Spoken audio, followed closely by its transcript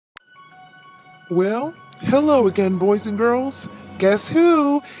Well, hello again, boys and girls. Guess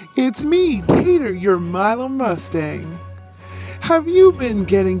who? It's me, Tater, your Milam Mustang. Have you been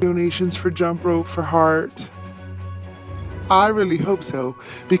getting donations for Jump Rope for Heart? I really hope so,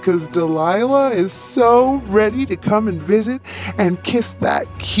 because Delilah is so ready to come and visit and kiss that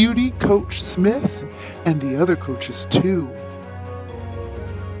cutie Coach Smith and the other coaches too.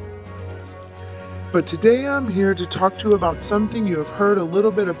 But today I'm here to talk to you about something you have heard a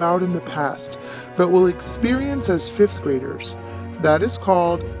little bit about in the past, but will experience as fifth graders. That is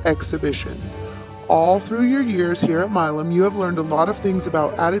called exhibition. All through your years here at Milam, you have learned a lot of things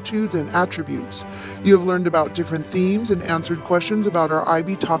about attitudes and attributes. You have learned about different themes and answered questions about our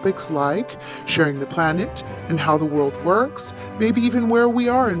IB topics like sharing the planet and how the world works, maybe even where we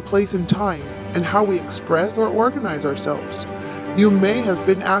are in place and time, and how we express or organize ourselves. You may have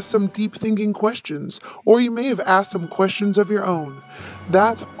been asked some deep thinking questions, or you may have asked some questions of your own.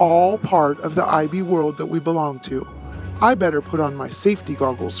 That's all part of the IB world that we belong to. I better put on my safety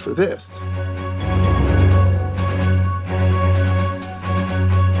goggles for this.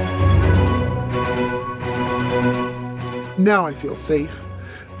 Now I feel safe.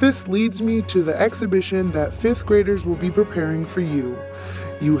 This leads me to the exhibition that fifth graders will be preparing for you.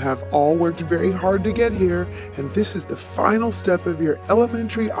 You have all worked very hard to get here, and this is the final step of your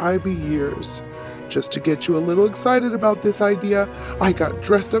elementary IB years. Just to get you a little excited about this idea, I got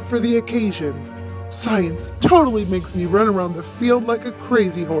dressed up for the occasion. Science totally makes me run around the field like a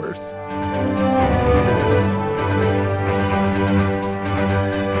crazy horse.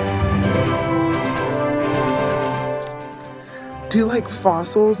 Do you like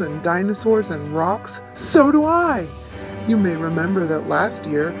fossils and dinosaurs and rocks? So do I! You may remember that last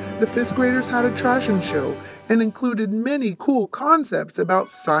year, the fifth graders had a trashing show and included many cool concepts about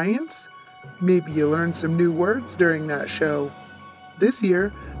science. Maybe you learned some new words during that show. This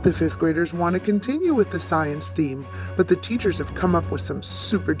year, the fifth graders want to continue with the science theme, but the teachers have come up with some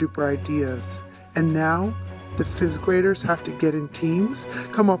super duper ideas. And now, the fifth graders have to get in teams,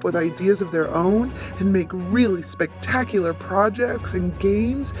 come up with ideas of their own, and make really spectacular projects and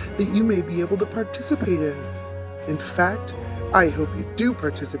games that you may be able to participate in. In fact, I hope you do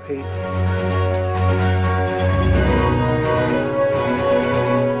participate.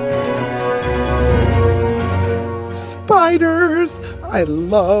 Spiders! I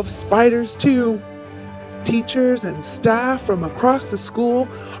love spiders too. Teachers and staff from across the school,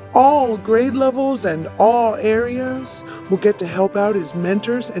 all grade levels and all areas, will get to help out as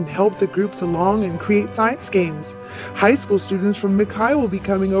mentors and help the groups along and create science games. High school students from McHigh will be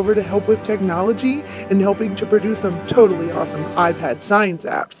coming over to help with technology and helping to produce some totally awesome iPad science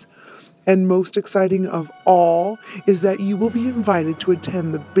apps. And most exciting of all is that you will be invited to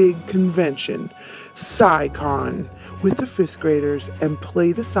attend the big convention, SciCon, with the fifth graders and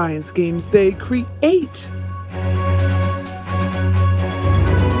play the science games they create.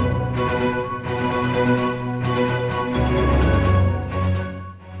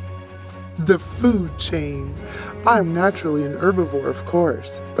 The food chain. I'm naturally an herbivore, of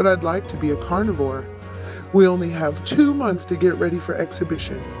course, but I'd like to be a carnivore. We only have 2 months to get ready for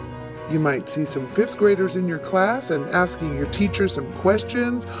exhibition. You might see some fifth graders in your class and asking your teacher some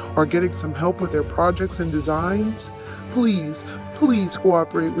questions or getting some help with their projects and designs. Please, please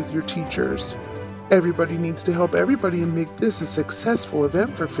cooperate with your teachers. Everybody needs to help everybody and make this a successful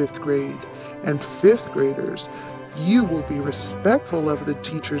event for fifth grade. And fifth graders, you will be respectful of the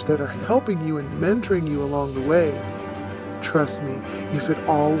teachers that are helping you and mentoring you along the way. Trust me, if it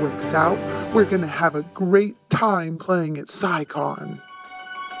all works out, we're going to have a great time playing at SciCon.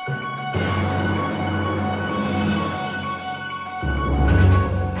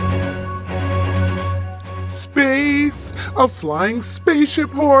 Space! A flying spaceship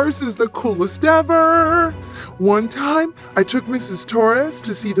horse is the coolest ever! One time, I took Mrs. Torres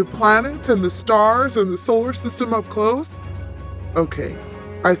to see the planets and the stars and the solar system up close. Okay,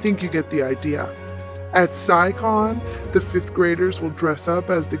 I think you get the idea. At SciCon, the fifth graders will dress up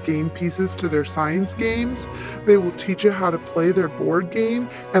as the game pieces to their science games. They will teach you how to play their board game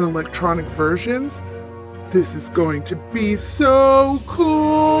and electronic versions. This is going to be so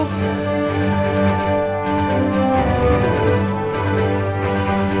cool!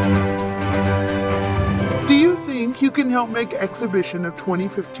 Do you think you can help make Exhibition of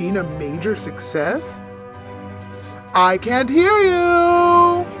 2015 a major success? I can't hear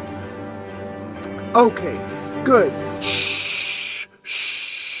you! Okay, good. Shh,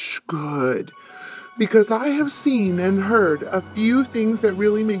 good. Because I have seen and heard a few things that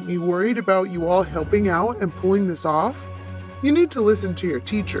really make me worried about you all helping out and pulling this off. You need to listen to your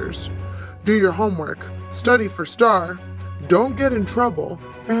teachers. Do your homework. Study for STAR. Don't get in trouble,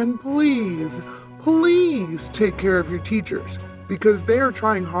 and please take care of your teachers, because they are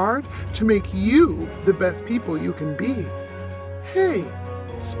trying hard to make you the best people you can be. Hey,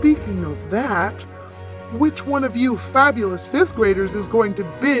 speaking of that, which one of you fabulous fifth graders is going to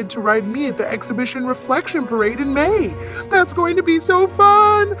bid to ride me at the Exhibition Reflection Parade in May? That's going to be so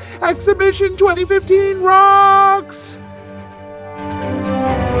fun! Exhibition 2015 rocks!